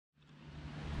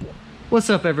What's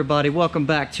up, everybody? Welcome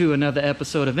back to another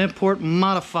episode of Import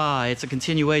Modify. It's a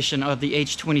continuation of the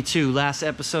H22. Last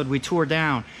episode we tore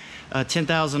down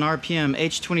 10,000 RPM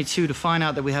H22 to find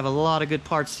out that we have a lot of good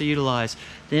parts to utilize.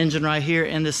 The engine right here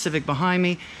and this Civic behind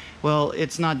me, well,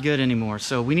 it's not good anymore.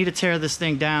 So we need to tear this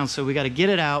thing down. So we got to get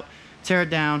it out, tear it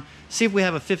down, see if we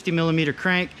have a 50mm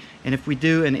crank, and if we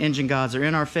do and the engine gods are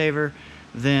in our favor,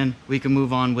 then we can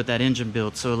move on with that engine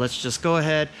build. So let's just go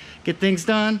ahead, get things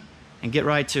done, and get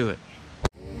right to it.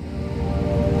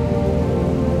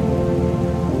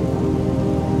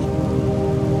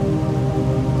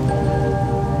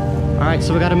 Alright,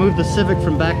 so we got to move the Civic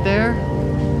from back there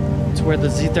to where the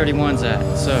Z31's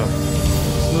at. So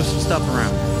let's move some stuff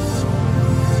around.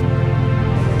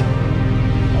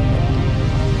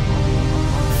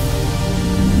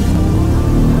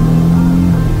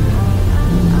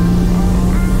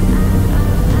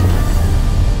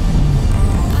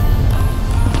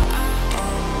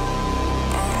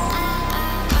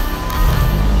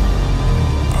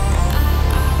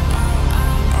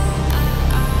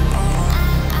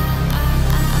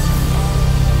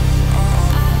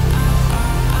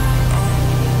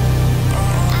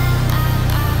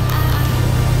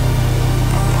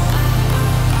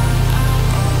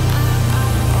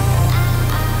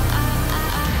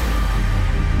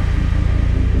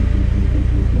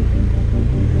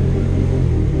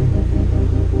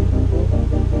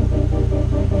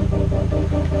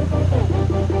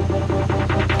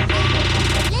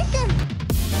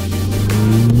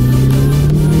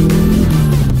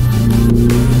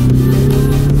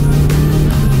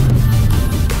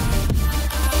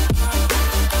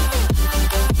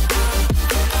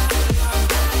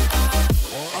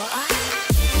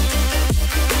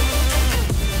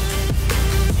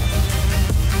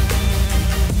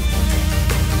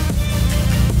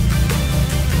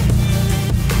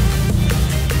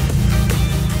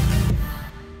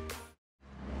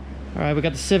 Alright, we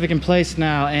got the Civic in place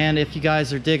now, and if you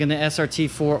guys are digging the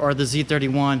SRT4 or the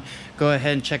Z31, go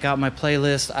ahead and check out my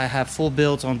playlist. I have full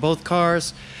builds on both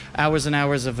cars, hours and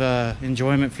hours of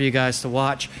enjoyment for you guys to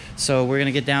watch. So we're going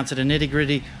to get down to the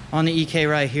nitty-gritty on the EK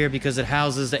right here because it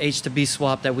houses the H to B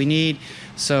swap that we need.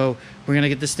 So we're going to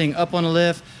get this thing up on the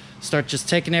lift, start just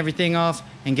taking everything off,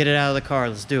 and get it out of the car.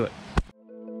 Let's do it.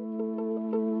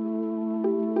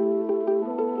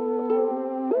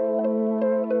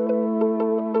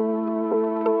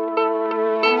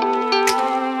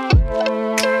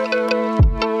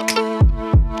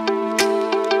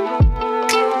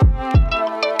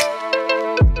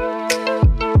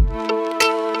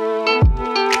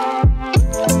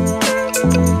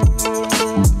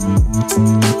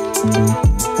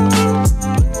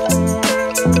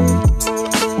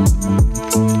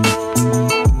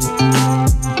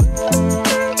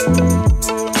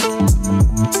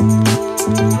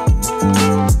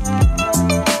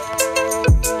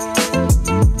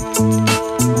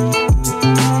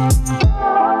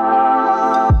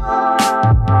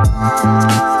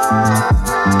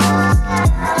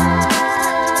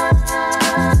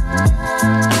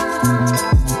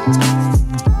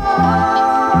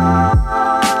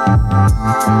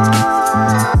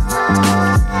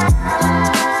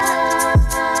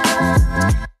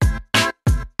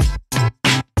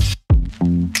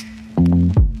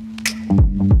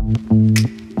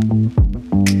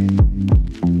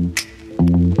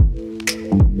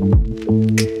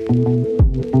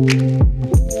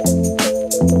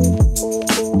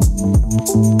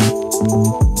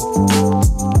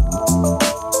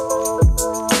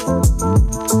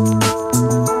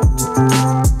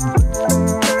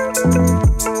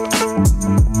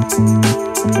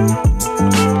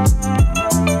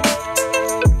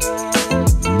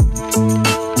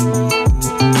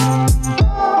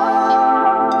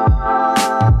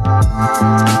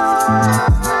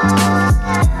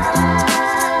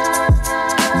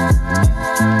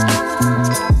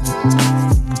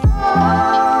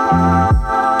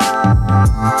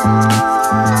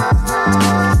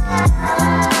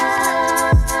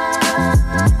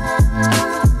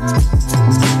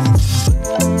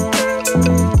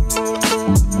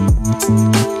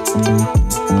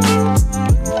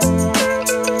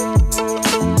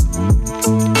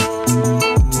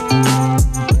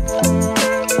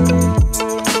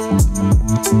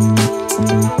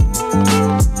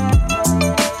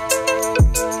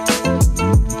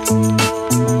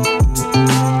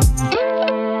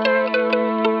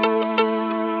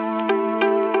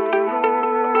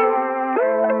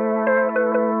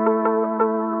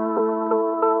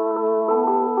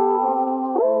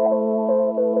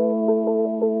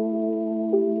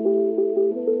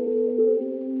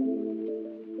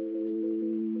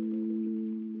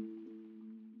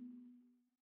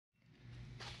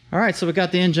 All right, so we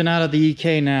got the engine out of the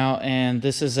EK now, and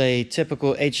this is a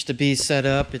typical H2B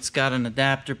setup. It's got an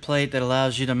adapter plate that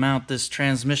allows you to mount this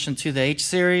transmission to the H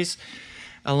series,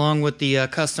 along with the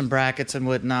custom brackets and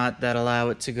whatnot that allow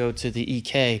it to go to the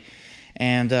EK.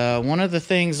 And one of the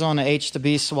things on the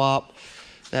H2B swap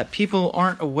that people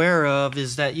aren't aware of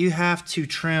is that you have to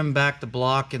trim back the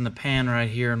block in the pan right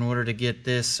here in order to get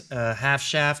this half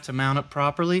shaft to mount it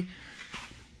properly.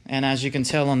 And as you can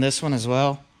tell on this one as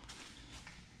well,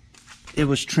 it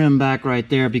was trimmed back right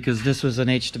there because this was an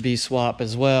H2B swap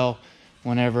as well.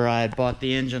 Whenever I had bought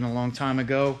the engine a long time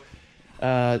ago,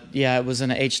 yeah, it was an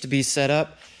H2B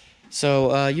setup.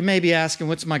 So you may be asking,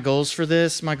 what's my goals for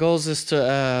this? My goals is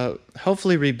to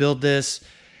hopefully rebuild this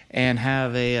and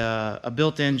have a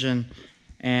built engine,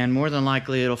 and more than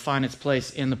likely it'll find its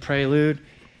place in the Prelude.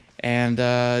 And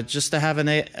just to have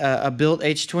a built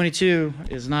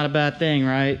H22 is not a bad thing,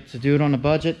 right? To do it on a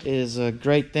budget is a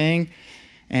great thing.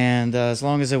 And as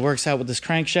long as it works out with this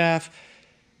crankshaft,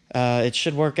 it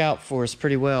should work out for us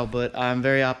pretty well. But I'm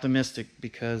very optimistic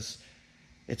because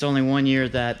it's only 1 year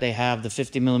that they have the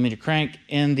 50mm crank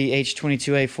in the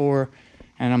H22A4.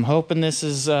 And I'm hoping this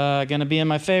is going to be in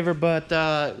my favor, but,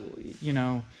 you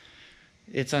know,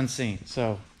 it's unseen.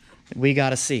 So we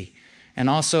got to see. And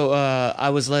also, I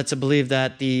was led to believe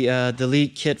that the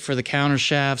delete kit for the counter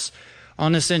shafts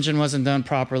on this engine wasn't done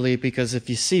properly, because if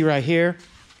you see right here,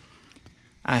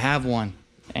 I have one,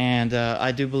 and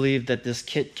I do believe that this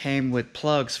kit came with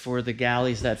plugs for the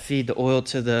galleys that feed the oil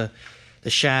to the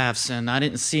shafts, and I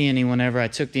didn't see any whenever I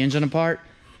took the engine apart.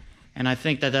 And I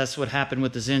think that that's what happened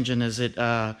with this engine, is it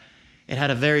had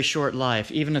a very short life.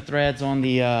 Even the threads on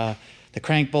the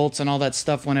crank bolts and all that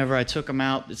stuff, whenever I took them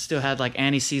out, it still had like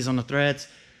anti-seize on the threads.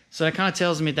 So that kind of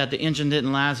tells me that the engine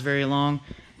didn't last very long,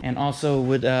 and also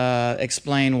would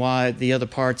explain why the other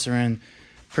parts are in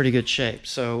pretty good shape.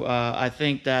 So I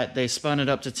think that they spun it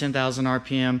up to 10,000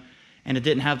 RPM, and it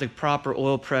didn't have the proper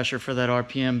oil pressure for that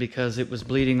RPM because it was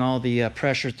bleeding all the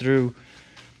pressure through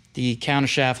the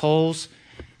countershaft holes,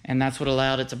 and that's what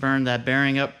allowed it to burn that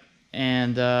bearing up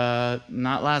and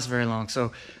not last very long.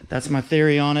 So that's my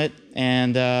theory on it,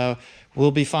 and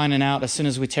we'll be finding out as soon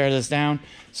as we tear this down.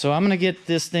 So I'm gonna get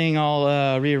this thing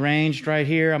all rearranged right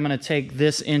here. I'm gonna take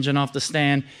this engine off the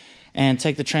stand and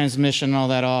take the transmission and all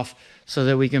that off, so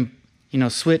that we can, you know,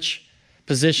 switch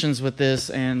positions with this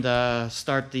and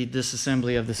start the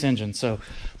disassembly of this engine. So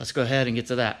let's go ahead and get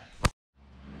to that.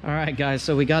 All right, guys,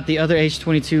 so we got the other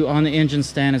H22 on the engine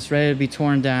stand. It's ready to be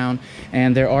torn down,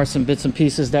 and there are some bits and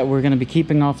pieces that we're going to be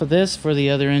keeping off of this for the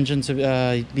other engine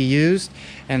to be used,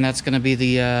 and that's going to be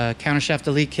the countershaft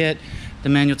delete kit, the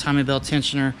manual timing belt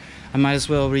tensioner. I might as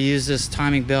well reuse this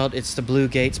timing belt. It's the Blue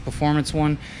Gates Performance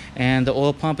one, and the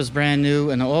oil pump is brand new,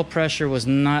 and the oil pressure was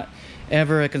not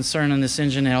ever a concern on this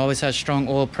engine. It always has strong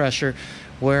oil pressure.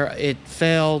 Where it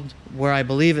failed, where I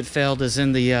believe it failed, is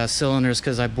in the cylinders,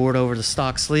 because I bored over the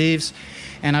stock sleeves,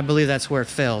 and I believe that's where it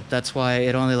failed. That's why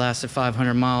it only lasted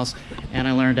 500 miles, and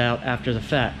I learned out after the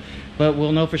fact. But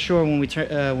we'll know for sure when we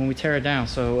tear it down.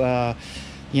 So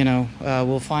you know,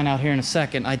 we'll find out here in a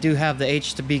second. I do have the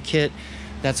H2B kit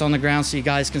that's on the ground, so you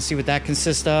guys can see what that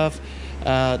consists of.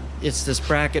 It's this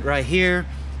bracket right here,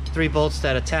 3 bolts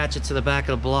that attach it to the back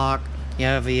of the block. You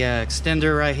have the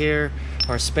extender right here,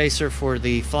 or spacer for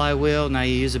the flywheel. Now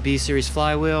you use a B series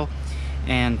flywheel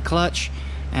and clutch,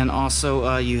 and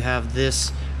also you have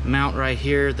this mount right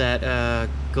here that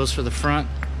goes for the front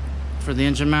for the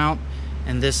engine mount,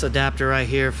 and this adapter right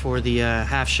here for the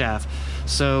half shaft.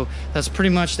 So that's pretty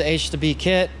much the H2B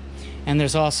kit. And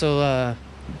there's also a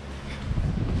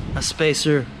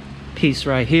spacer piece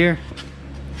right here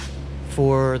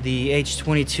for the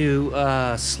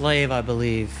H22 slave, I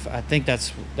believe. I think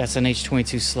that's an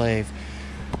H22 slave.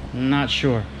 Not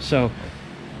sure. So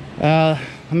I'm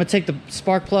gonna take the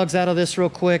spark plugs out of this real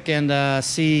quick and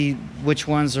see which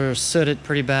ones are sooted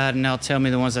pretty bad, and they'll tell me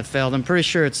the ones that failed. I'm pretty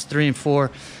sure it's 3 and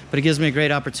 4, but it gives me a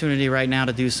great opportunity right now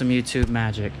to do some YouTube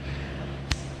magic.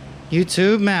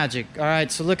 YouTube magic. All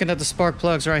right, so looking at the spark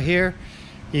plugs right here,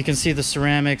 you can see the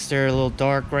ceramics. They're a little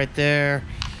dark right there,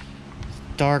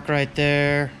 dark right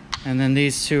there, and then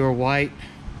these two are white.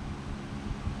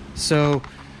 So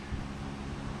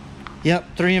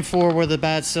yep, 3 and 4 were the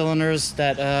bad cylinders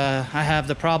that I have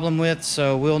the problem with,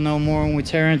 so we'll know more when we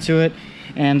tear into it.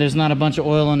 And there's not a bunch of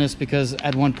oil on this because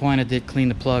at one point I did clean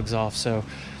the plugs off. So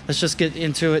let's just get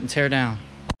into it and tear down.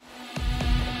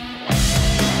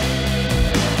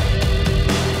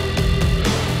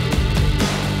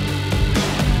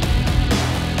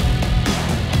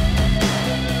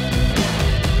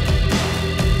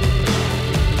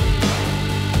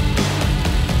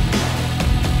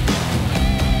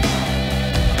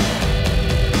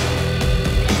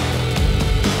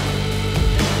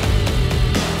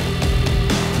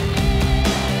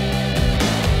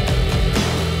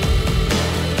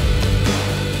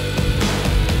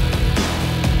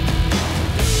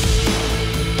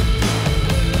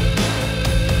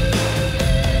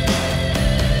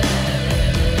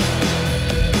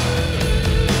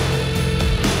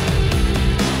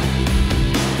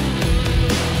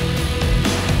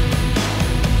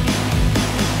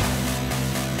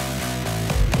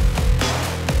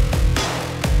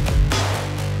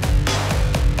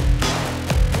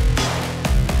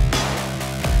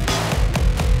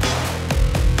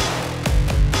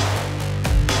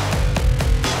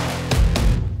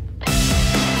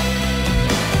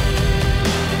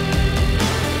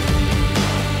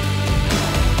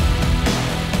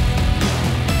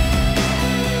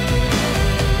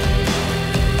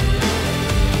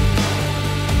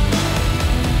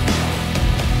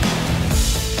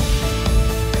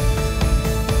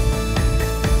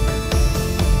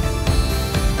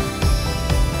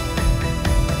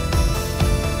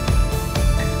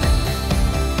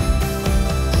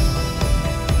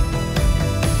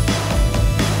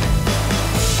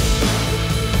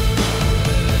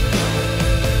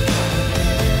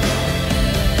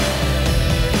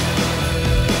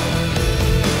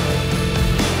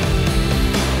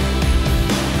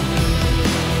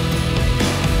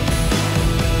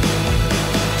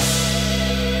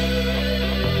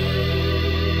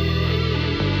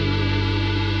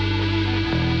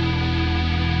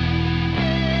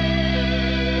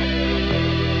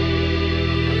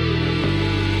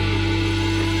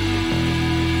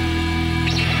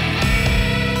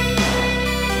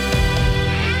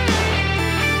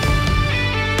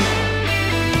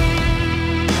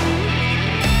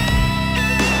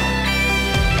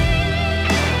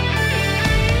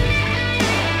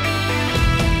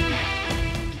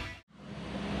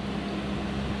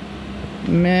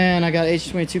 Man, I got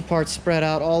H22 parts spread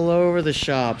out all over the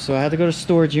shop, so I had to go to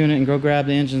storage unit and go grab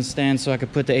the engine stand so I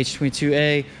could put the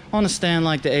H22A on a stand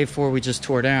like the A4 we just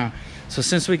tore down. So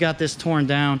since we got this torn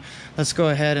down, let's go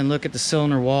ahead and look at the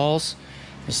cylinder walls.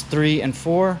 There's 3 and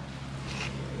 4.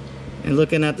 And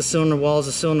looking at the cylinder walls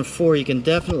of cylinder 4, you can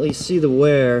definitely see the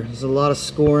wear. There's a lot of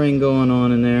scoring going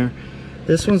on in there.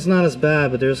 This one's not as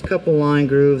bad, but there's a couple line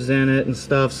grooves in it and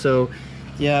stuff, so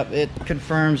yeah, it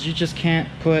confirms you just can't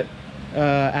put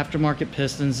aftermarket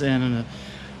pistons in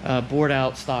a bored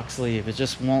out stock sleeve. It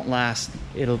just won't last.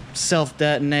 It'll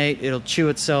self-detonate, it'll chew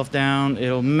itself down,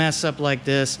 it'll mess up like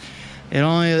this. It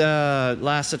only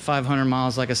lasted 500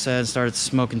 miles, like I said, started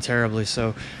smoking terribly,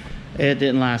 so it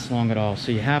didn't last long at all.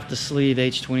 So you have to sleeve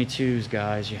H22s,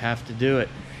 guys. You have to do it.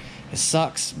 It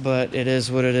sucks, but it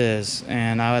is what it is.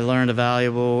 And I learned a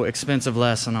valuable, expensive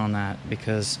lesson on that,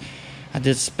 because I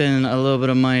did spend a little bit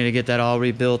of money to get that all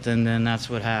rebuilt, and then that's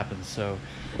what happened. So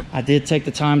I did take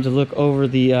the time to look over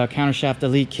the countershaft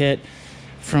elite kit,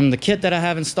 from the kit that I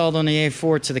have installed on the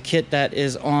A4 to the kit that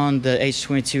is on the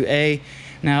H22A.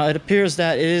 Now it appears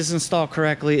that it is installed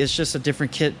correctly. It's just a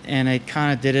different kit, and it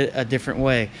kind of did it a different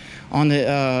way. On the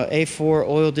A4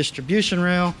 oil distribution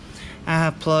rail, I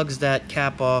have plugs that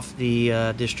cap off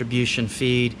the distribution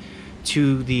feed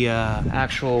to the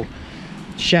actual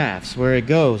shafts where it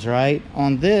goes, right?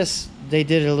 On this, they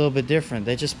did it a little bit different.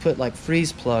 They just put like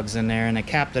freeze plugs in there, and they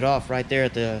capped it off right there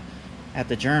at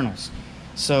the journals.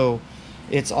 So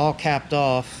it's all capped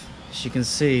off. As you can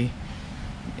see,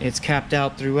 it's capped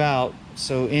out throughout.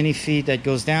 So any feed that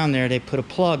goes down there, they put a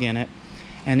plug in it.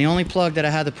 And the only plug that I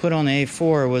had to put on the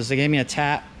A4 was they gave me a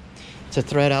tap to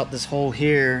thread out this hole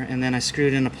here, and then I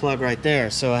screwed in a plug right there.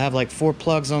 So I have like 4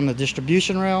 plugs on the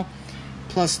distribution rail,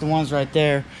 plus the ones right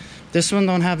there. This one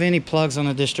don't have any plugs on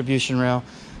the distribution rail.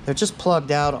 They're just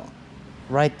plugged out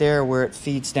right there where it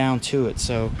feeds down to it.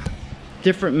 So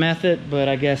different method, but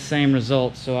I guess same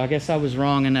result. So I guess I was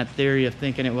wrong in that theory of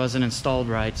thinking it wasn't installed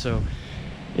right. So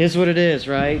it is what it is,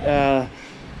 right?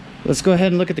 Let's go ahead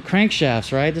and look at the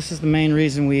crankshafts, right? This is the main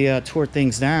reason we tore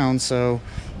things down. So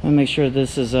let me make sure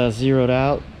this is zeroed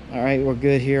out. All right, we're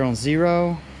good here on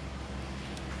 0.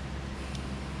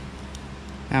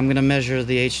 I'm gonna measure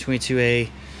the H22A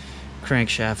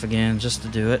crankshaft again just to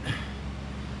do it.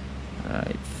 All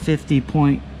right,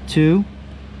 50.2.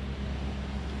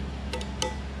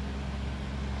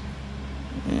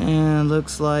 And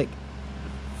looks like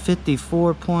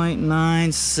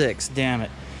 54.96. Damn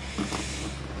it.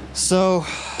 So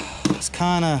it's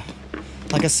kind of,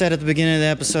 like I said at the beginning of the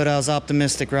episode, I was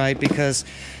optimistic, right? Because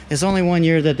it's only 1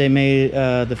 year that they made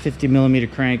the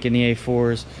 50mm crank in the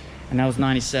A4s, and that was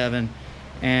 97.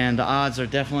 And the odds are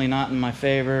definitely not in my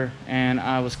favor, and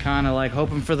I was kind of like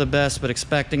hoping for the best but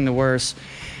expecting the worst,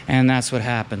 and that's what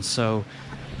happened. So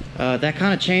that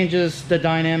kind of changes the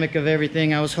dynamic of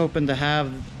everything. I was hoping to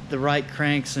have the right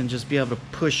cranks and just be able to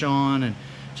push on and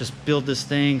just build this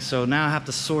thing. So now I have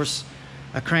to source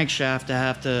a crankshaft.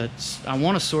 I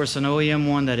want to source an OEM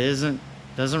one that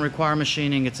doesn't require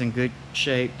machining. It's in good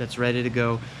shape, that's ready to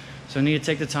go. So I need to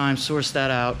take the time, source that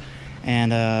out,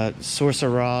 and source a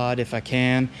rod if I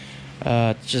can,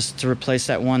 just to replace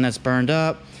that one that's burned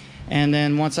up. And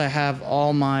then once I have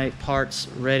all my parts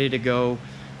ready to go,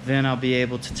 then I'll be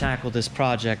able to tackle this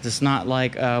project. It's not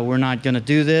like we're not gonna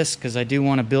do this, because I do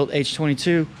want to build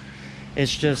H22.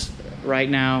 It's just right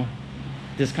now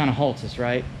this kind of halts us,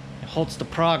 right? It halts the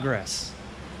progress.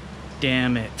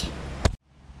 Damn it.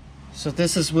 So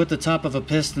this is what the top of a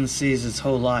piston sees its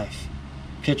whole life.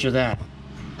 Picture that.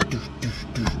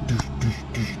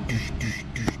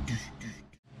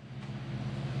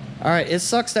 Alright, it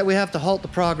sucks that we have to halt the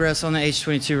progress on the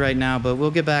H22 right now, but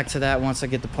we'll get back to that once I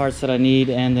get the parts that I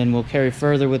need, and then we'll carry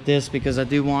further with this, because I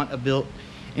do want a built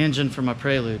engine for my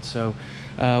Prelude. So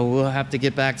we'll have to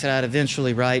get back to that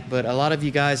eventually, right? But a lot of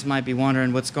you guys might be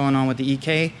wondering what's going on with the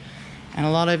EK, and a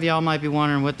lot of y'all might be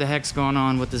wondering what the heck's going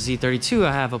on with the Z32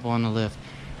 I have up on the lift.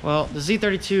 Well, the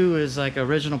Z32 is like an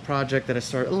original project that I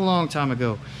started a long time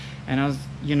ago, and I was,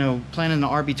 planning to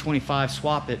RB25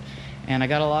 swap it, and I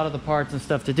got a lot of the parts and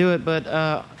stuff to do it, but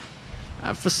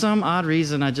for some odd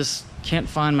reason I just can't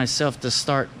find myself to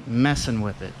start messing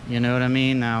with it. You know what I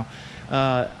mean? Now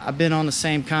I've been on the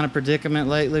same kind of predicament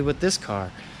lately with this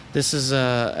car. This is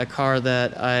a car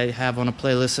that I have on a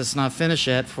playlist that's not finished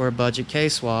yet for a budget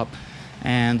K-swap,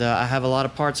 and I have a lot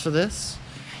of parts for this,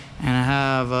 and I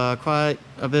have quite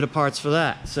a bit of parts for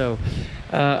that. So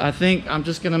I think I'm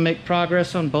just gonna make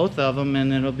progress on both of them,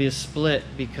 and it'll be a split,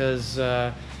 because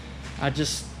I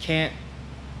just can't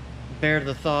bear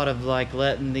the thought of like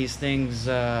letting these things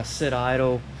sit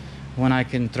idle when I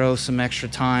can throw some extra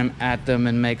time at them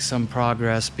and make some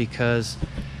progress, because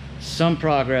some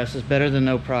progress is better than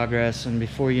no progress, and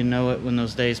before you know it, when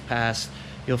those days pass,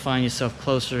 you'll find yourself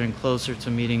closer and closer to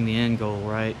meeting the end goal,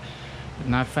 right?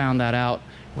 And I found that out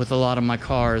with a lot of my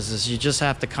cars, is you just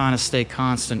have to kind of stay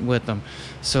constant with them.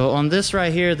 So on this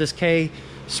right here, this K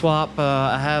swap,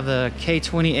 I have a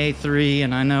K20A3,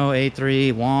 and I know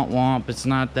A3 womp, it's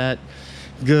not that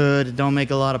good, it don't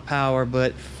make a lot of power,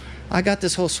 but I got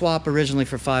this whole swap originally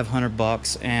for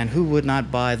 $500, and who would not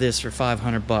buy this for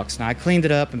 $500? Now I cleaned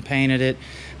it up and painted it,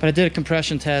 but I did a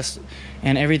compression test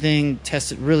and everything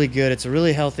tested really good. It's a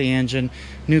really healthy engine,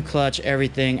 new clutch,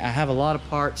 everything. I have a lot of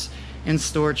parts in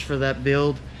storage for that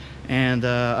build, and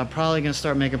I'm probably gonna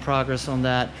start making progress on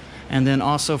that. And then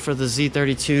also for the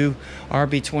Z32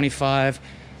 RB25,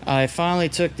 I finally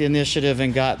took the initiative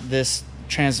and got this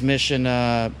transmission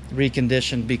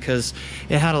reconditioned, because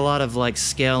it had a lot of like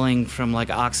scaling from like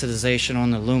oxidization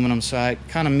on the aluminum, so I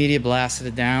kind of media blasted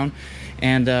it down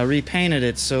and repainted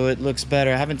it so it looks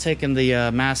better. I haven't taken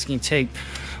the masking tape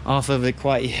off of it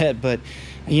quite yet, but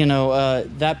you know,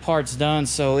 that part's done,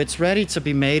 so it's ready to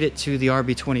be mated to the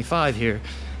RB25 here.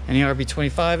 And the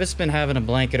RB25, it's been having a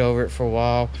blanket over it for a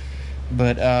while,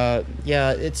 but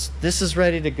yeah, this is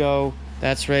ready to go,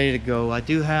 that's ready to go. I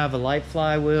do have a light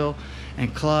flywheel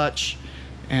and clutch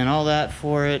and all that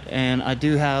for it, and I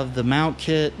do have the mount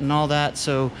kit and all that,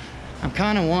 so I'm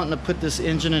kind of wanting to put this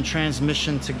engine and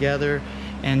transmission together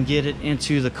and get it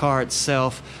into the car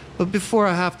itself. But before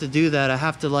I have to do that, I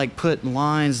have to like put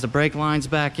lines, the brake lines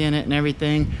back in it and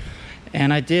everything.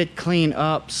 And I did clean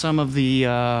up some of the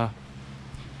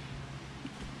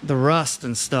rust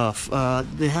and stuff.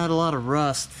 They had a lot of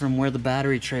rust from where the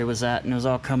battery tray was at, and it was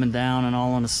all coming down and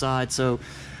all on the side, so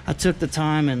I took the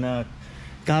time and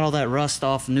got all that rust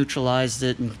off, neutralized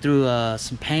it, and threw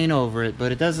some paint over it,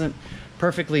 but it doesn't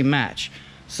perfectly match.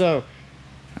 So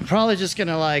I'm probably just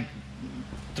gonna like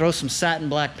throw some satin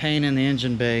black paint in the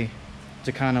engine bay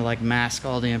to kind of like mask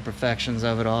all the imperfections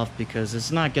of it off, because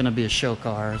it's not gonna be a show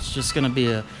car. It's just gonna be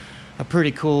a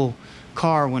pretty cool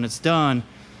car when it's done.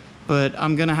 But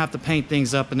I'm gonna have to paint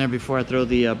things up in there before I throw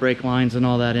the brake lines and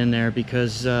all that in there,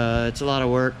 because it's a lot of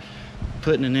work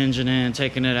putting an engine in,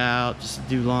 taking it out, just to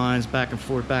do lines back and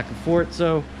forth.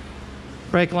 So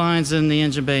brake lines in the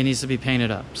engine bay needs to be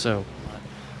painted up. So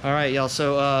all right, y'all,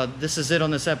 so this is it on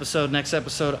this episode. Next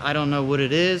episode, I don't know what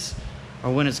it is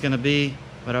or when it's gonna be,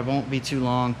 but it won't be too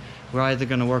long. We're either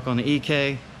gonna work on the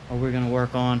EK or we're gonna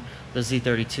work on the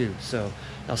Z32. So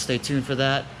I'll stay tuned for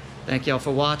that. Thank y'all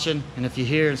for watching, and if you're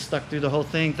here and stuck through the whole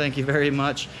thing, thank you very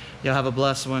much. Y'all have a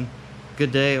blessed one.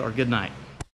 Good day or good night.